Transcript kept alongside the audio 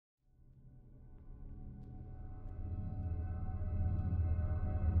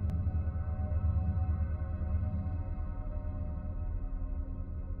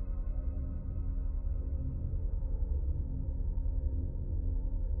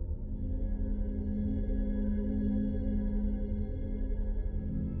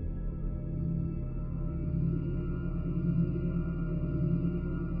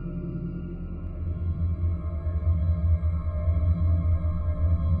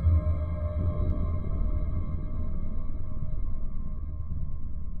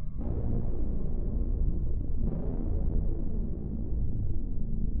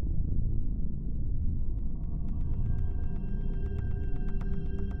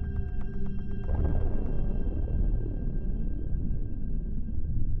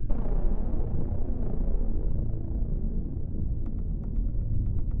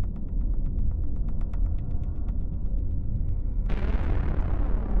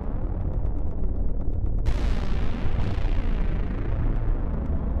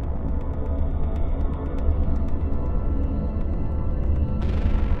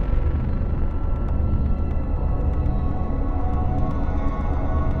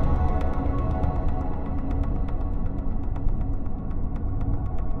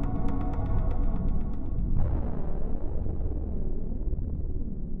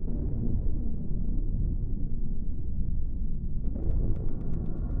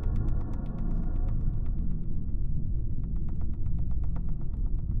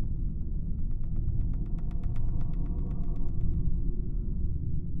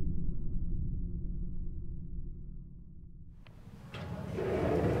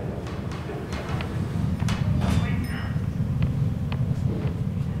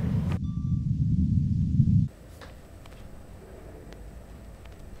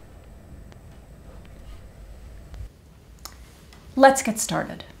let's get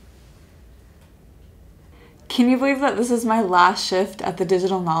started. Can you believe that this is my last shift at the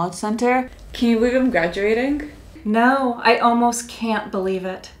Digital Knowledge Center? Can you believe I'm graduating? No, I almost can't believe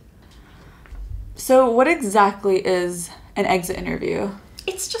it. So what exactly is an exit interview?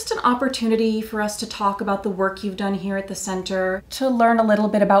 It's just an opportunity for us to talk about the work you've done here at the center, to learn a little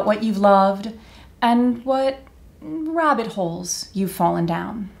bit about what you've loved and what rabbit holes you've fallen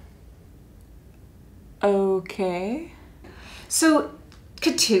down. Okay. So,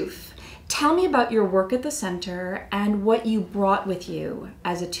 Katoof, tell me about your work at the center and what you brought with you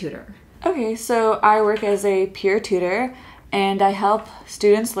as a tutor. Okay, so I work as a peer tutor and I help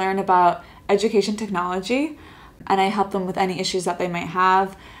students learn about education technology, and I help them with any issues that they might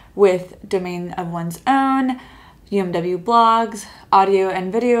have with domain of one's own, UMW blogs, audio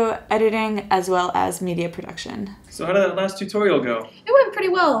and video editing, as well as media production. So how did that last tutorial go? It went pretty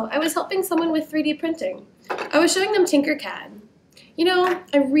well. I was helping someone with 3D printing. I was showing them Tinkercad. You know,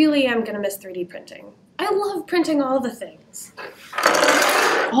 I really am going to miss 3D printing. I love printing all the things.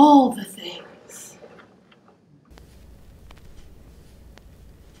 All the things.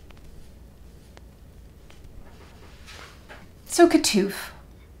 So, Katoof,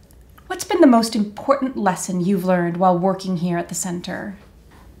 what's been the most important lesson you've learned while working here at the center?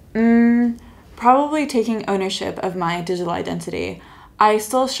 Probably taking ownership of my digital identity. I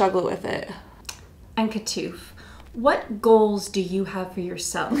still struggle with it. And Katoof, what goals do you have for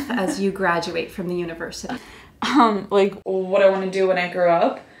yourself as you graduate from the university? Like what I want to do when I grow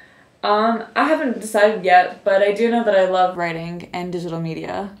up. I haven't decided yet, but I do know that I love writing and digital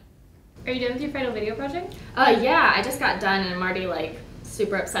media. Are you done with your final video project? Yeah, I just got done and I'm already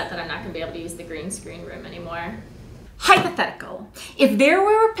super upset that I'm not gonna be able to use the green screen room anymore. Hypothetical. If there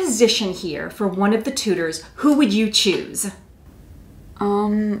were a position here for one of the tutors, who would you choose?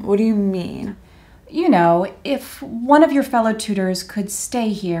 What do you mean? You know, if one of your fellow tutors could stay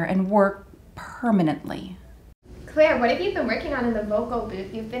here and work permanently. Claire, what have you been working on in the vocal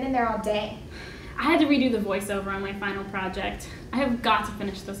booth? You've been in there all day. I had to redo the voiceover on my final project. I have got to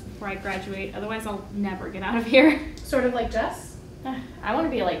finish this before I graduate, otherwise I'll never get out of here. Sort of like Jess? I want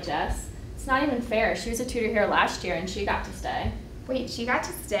to be like Jess. It's not even fair. She was a tutor here last year and she got to stay. Wait, she got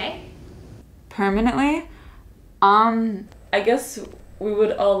to stay? Permanently? I guess we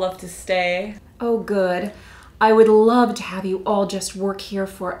would all love to stay. Oh, good. I would love to have you all just work here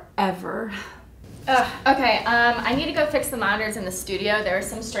forever. Okay, I need to go fix the monitors in the studio. There was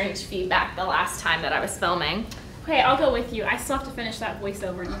some strange feedback the last time that I was filming. Okay, I'll go with you. I still have to finish that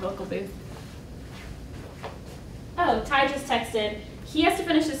voiceover in the vocal booth. Oh, Ty just texted. He has to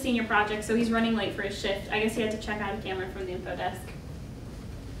finish his senior project, so he's running late for his shift. I guess he had to check out a camera from the info desk.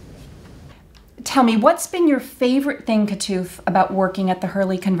 Tell me, what's been your favorite thing, Katoof, about working at the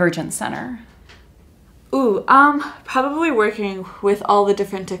Hurley Convergence Center? Ooh, probably working with all the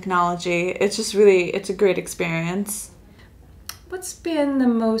different technology. It's a great experience. What's been the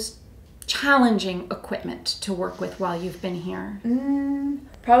most challenging equipment to work with while you've been here?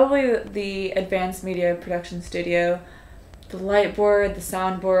 Probably the advanced media production studio. The light board, the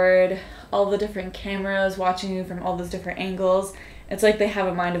soundboard, all the different cameras watching you from all those different angles. It's like they have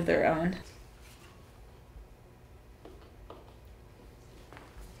a mind of their own.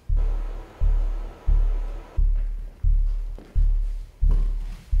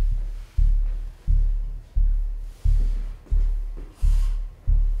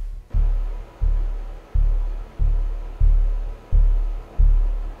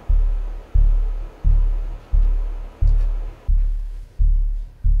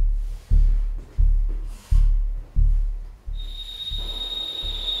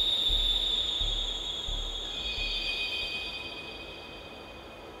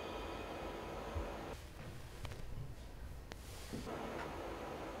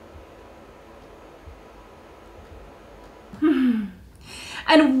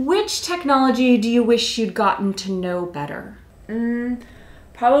 And which technology do you wish you'd gotten to know better?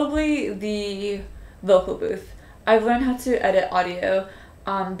 Probably the vocal booth. I've learned how to edit audio,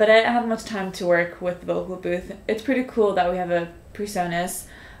 but I didn't have much time to work with the vocal booth. It's pretty cool that we have a PreSonus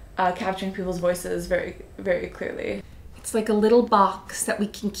capturing people's voices very, very clearly. It's like a little box that we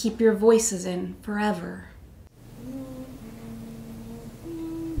can keep your voices in forever.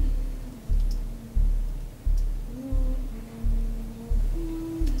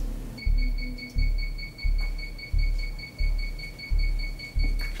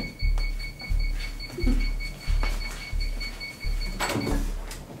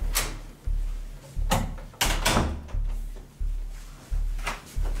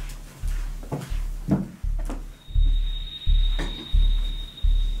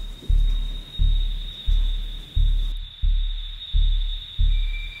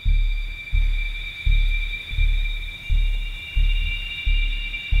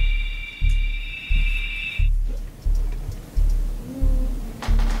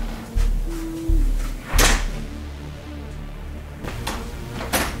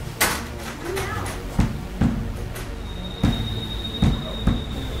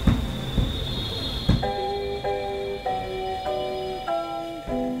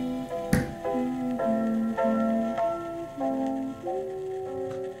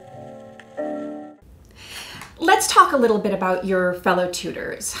 let's talk a little bit about your fellow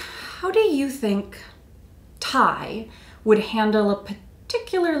tutors. How do you think Ty would handle a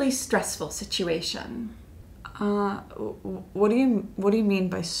particularly stressful situation? What do you mean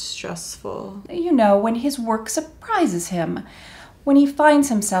by stressful? You know, when his work surprises him, when he finds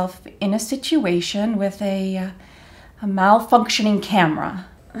himself in a situation with a malfunctioning camera.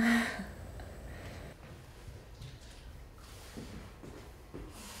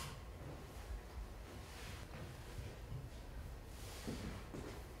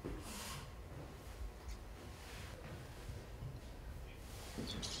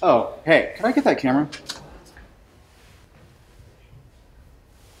 Oh, hey, can I get that camera?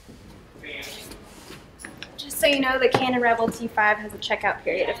 Just so you know, the Canon Rebel T5 has a checkout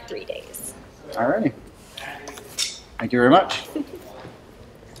period of 3 days. Alrighty. Thank you very much.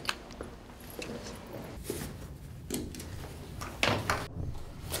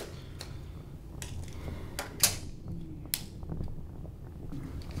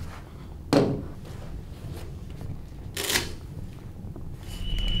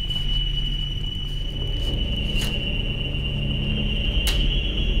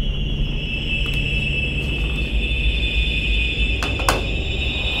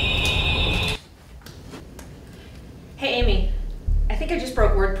 Hey Amy, I think I just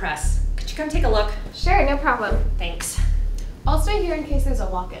broke WordPress. Could you come take a look? Sure, no problem. Thanks. I'll stay here in case there's a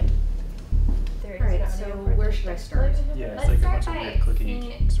walk-in. Alright, so where should I start? Yeah, it's Let's like a start bunch of by weird clicky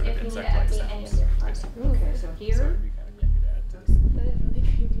seeing sort if of you need to insect-like update any sounds. of your files. Okay, so here. So it'd be kind of yucky to add to this. That is really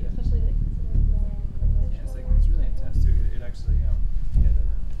creepy, especially like Yeah, it's really intense too. It actually,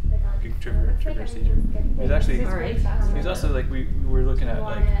 good trigger seizure. It was actually, Alright. it was also like we were looking at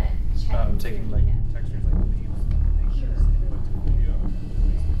like taking like textures like leaves and things as input to the video.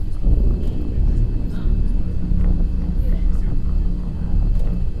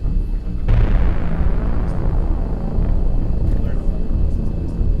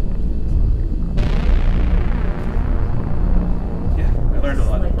 Yeah, I learned a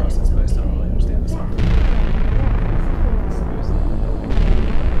lot in the process, but I still don't really understand the software.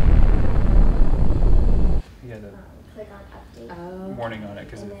 You had a warning on it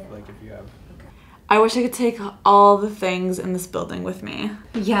because like if you have. I wish I could take all the things in this building with me.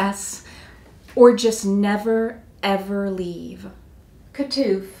 Yes, or just never, ever leave.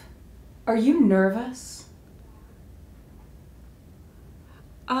 Katoof, are you nervous?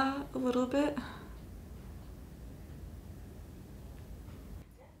 A little bit.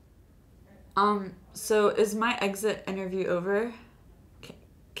 So is my exit interview over?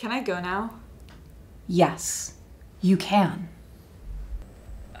 Can I go now? Yes, you can.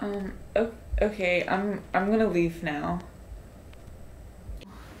 Okay, I'm gonna leave now.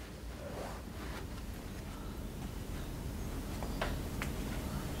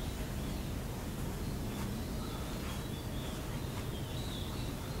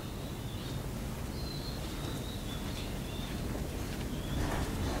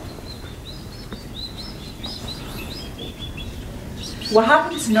 What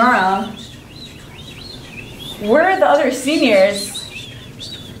happened to Nora? Where are the other seniors?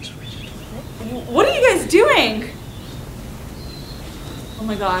 What are you guys doing? Oh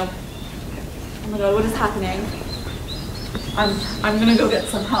my god. Oh my god, what is happening? I'm gonna go get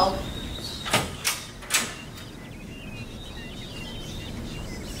some help.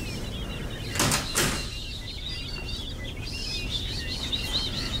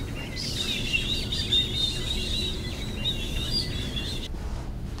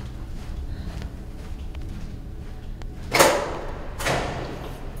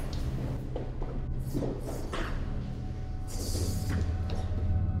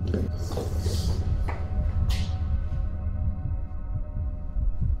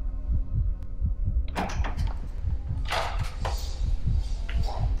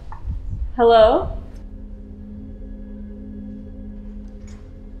 Hello?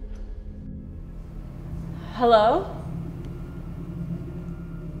 Hello?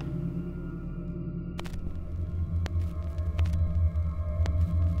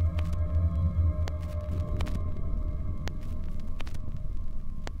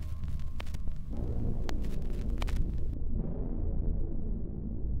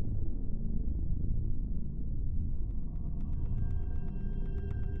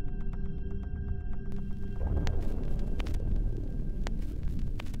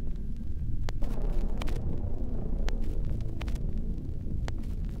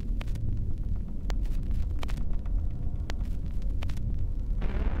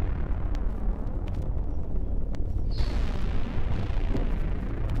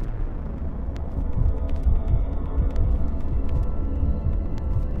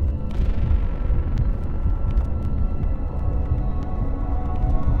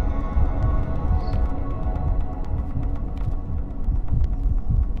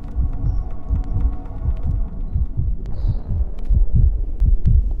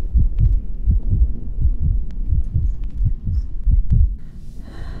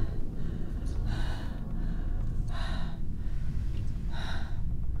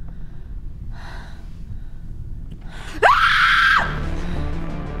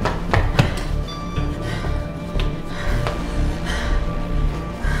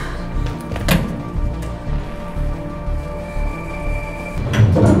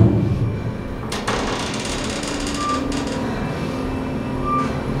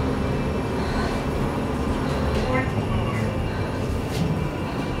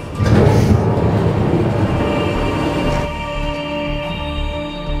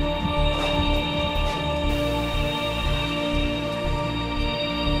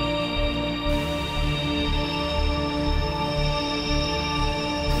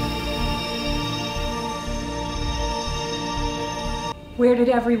 Where did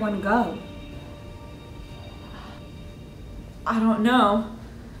everyone go? I don't know.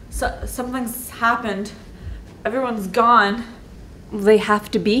 Something's happened. Everyone's gone. They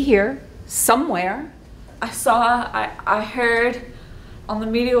have to be here, somewhere. I heard on the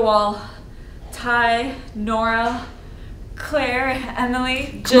media wall, Ty, Nora, Claire,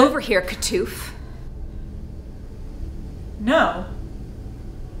 Emily. Come over here, Katoof. No.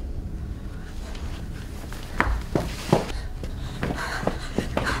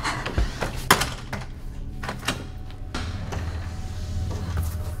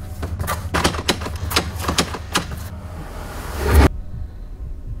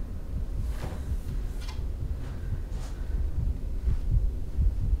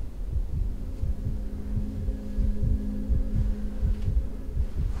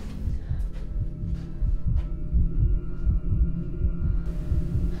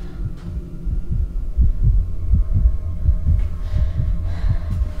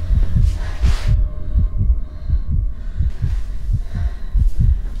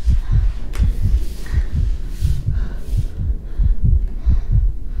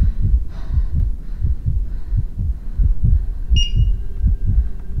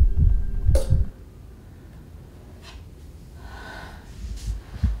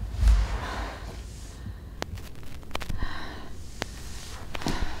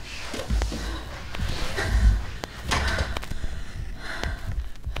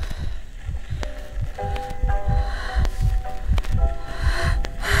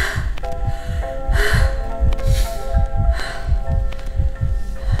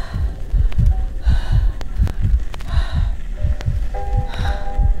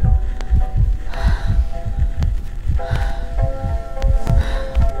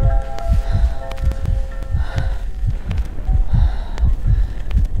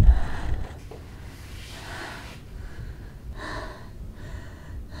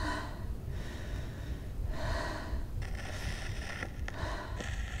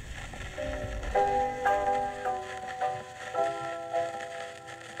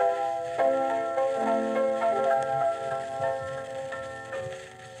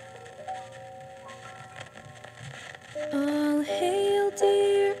 All hail,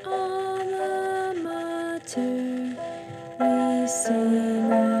 dear alma mater, we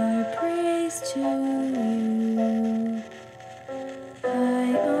sing our praise to you.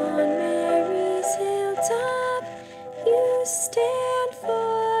 High on Mary's hilltop, you stand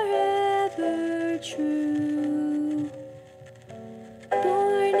forever true.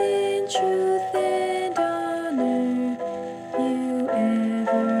 Born in truth and honor, you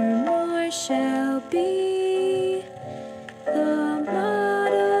evermore shall be. The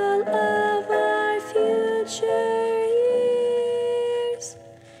model of our future years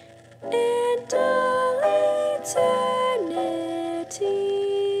and all eternity.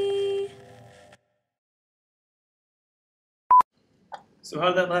 So how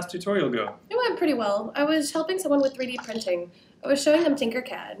did that last tutorial go? It went pretty well. I was helping someone with 3D printing. I was showing them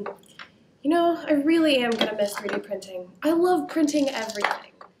Tinkercad. You know, I really am gonna miss 3D printing. I love printing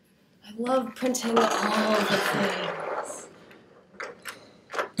everything. I love printing all the things.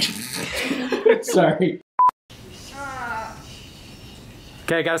 Sorry.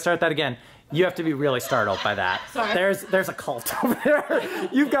 Okay, gotta start that again. You have to be really startled by that. Sorry. There's a cult over there.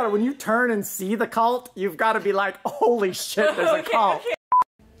 You've got to, when you turn and see the cult, you've got to be like, holy shit, there's a cult.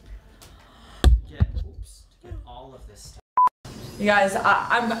 Get all of this stuff. You guys,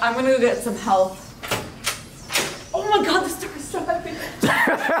 I'm gonna go get some help. Oh my god, this door is so heavy.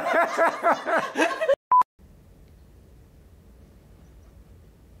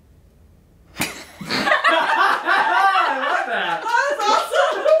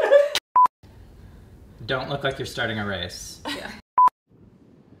 Don't look like you're starting a race. Yeah.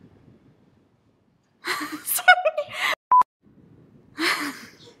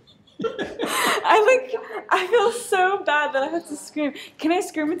 I feel so bad that I have to scream. Can I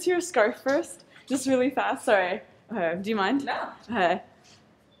scream into your scarf first? Just really fast? Sorry. Okay, do you mind? No. Okay.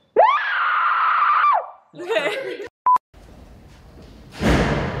 Okay.